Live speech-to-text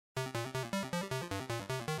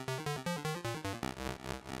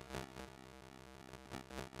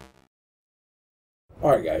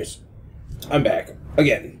Alright guys, I'm back.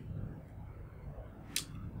 Again.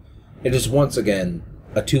 It is once again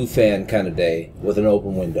a two-fan kind of day with an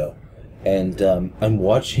open window. And I'm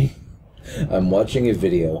watching a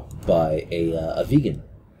video by a vegan.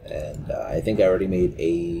 And I think I already made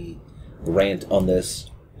a rant on this.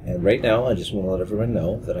 And right now I just want to let everyone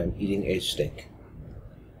know that I'm eating a steak.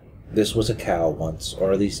 This was a cow once,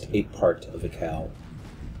 or at least a part of a cow.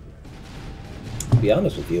 To be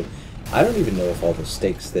honest with you, I don't even know if all the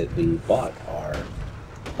steaks that we bought are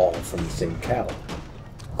all from the same cow.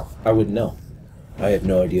 I wouldn't know. I have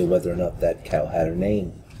no idea whether or not that cow had a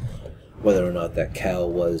name. Whether or not that cow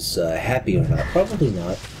was happy or not. Probably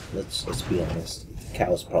not. Let's be honest. The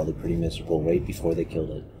cow was probably pretty miserable right before they killed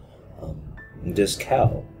it. This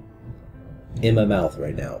cow, in my mouth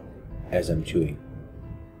right now, as I'm chewing,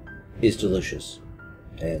 is delicious.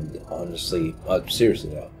 And honestly, seriously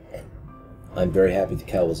though, I'm very happy the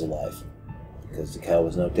cow was alive, because the cow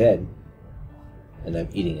was not dead, and I'm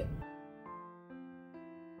eating it.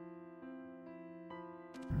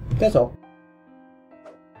 That's all.